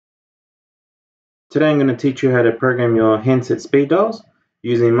Today I'm going to teach you how to program your handset speed dials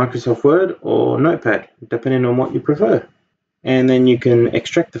using Microsoft Word or Notepad, depending on what you prefer. And then you can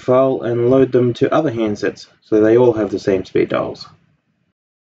extract the file and load them to other handsets, so they all have the same speed dials.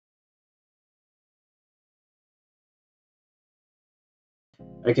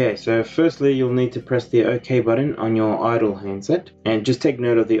 Okay, so firstly you'll need to press the OK button on your idle handset, and just take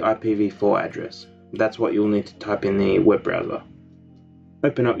note of the IPv4 address. That's what you'll need to type in the web browser.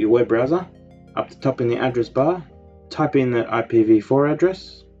 Open up your web browser. Up the top in the address bar, type in the IPv4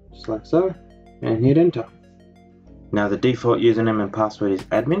 address, just like so, and hit enter. Now the default username and password is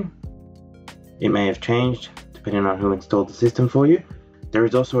admin. It may have changed depending on who installed the system for you. There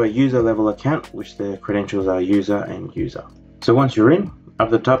is also a user level account, which the credentials are user and user. So once you're in, up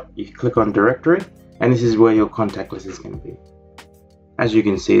the top you click on directory, and this is where your contact list is going to be. As you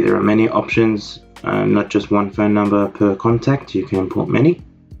can see, there are many options, not just one phone number per contact. You can import many.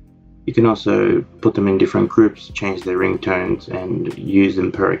 You can also put them in different groups, change their ringtones, and use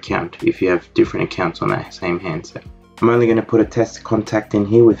them per account if you have different accounts on that same handset. I'm only going to put a test contact in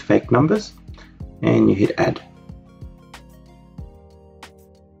here with fake numbers, and you hit add.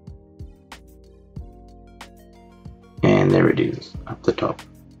 And there it is, up the top.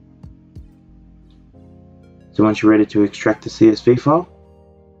 So once you're ready to extract the CSV file,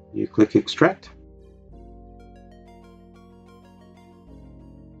 you click extract.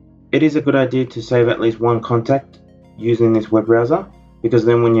 It is a good idea to save at least one contact using this web browser, because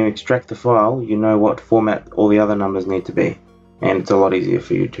then when you extract the file, you know what format all the other numbers need to be, and it's a lot easier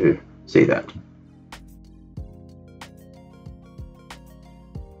for you to see that.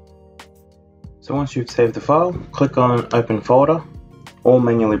 So once you've saved the file, click on Open Folder, or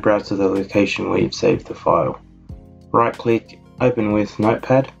manually browse to the location where you've saved the file. Right click, Open with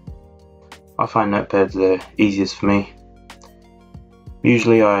Notepad. I find Notepad's the easiest for me.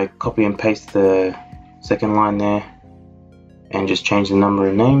 Usually I copy and paste the second line there and just change the number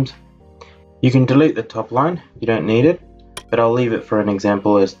and names. You can delete the top line, you don't need it, but I'll leave it for an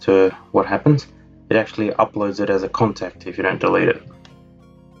example as to what happens. It actually uploads it as a contact if you don't delete it.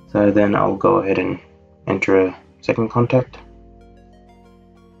 So then I'll go ahead and enter a second contact.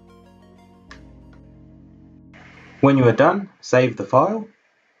 When you are done, save the file.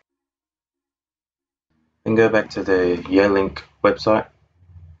 Then go back to the Yealink website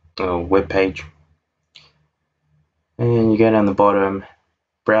or web page, and you go down the bottom,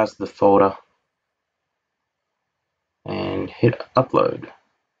 browse the folder, and hit upload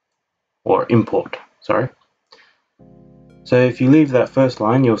or import. Sorry. So if you leave that first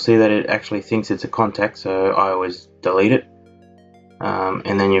line, you'll see that it actually thinks it's a contact, so I always delete it.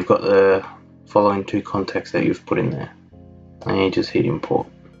 And then you've got the following two contacts that you've put in there, and you just hit import.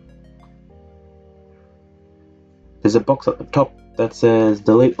 There's a box at the top that says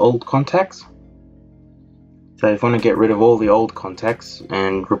delete old contacts. So if you want to get rid of all the old contacts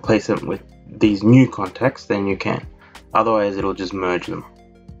and replace them with these new contacts, then you can. Otherwise it'll just merge them.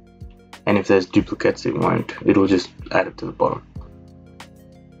 And if there's duplicates, it won't. It'll just add it to the bottom.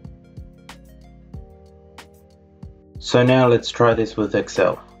 So now let's try this with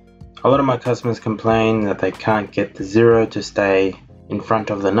Excel. A lot of my customers complain that they can't get the 0 to stay in front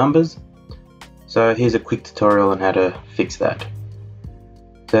of the numbers. So here's a quick tutorial on how to fix that.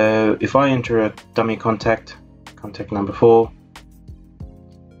 So if I enter a dummy contact, contact number 4,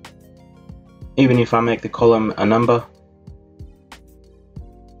 even if I make the column a number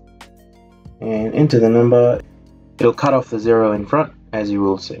and enter the number, it'll cut off the 0 in front, as you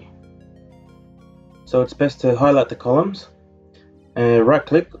will see. So it's best to highlight the columns, right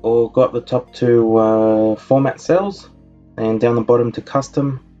click or go up the top to format cells, and down the bottom to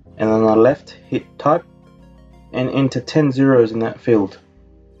custom, and on the left hit type and enter 10 zeros in that field,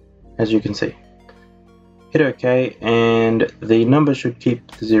 as you can see. Hit OK, and the number should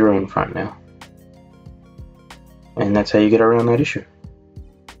keep the 0 in front now. And that's how you get around that issue.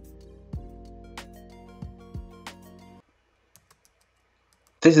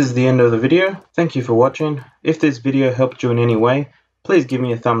 This is the end of the video. Thank you for watching. If this video helped you in any way, please give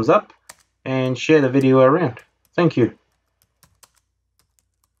me a thumbs up and share the video around. Thank you.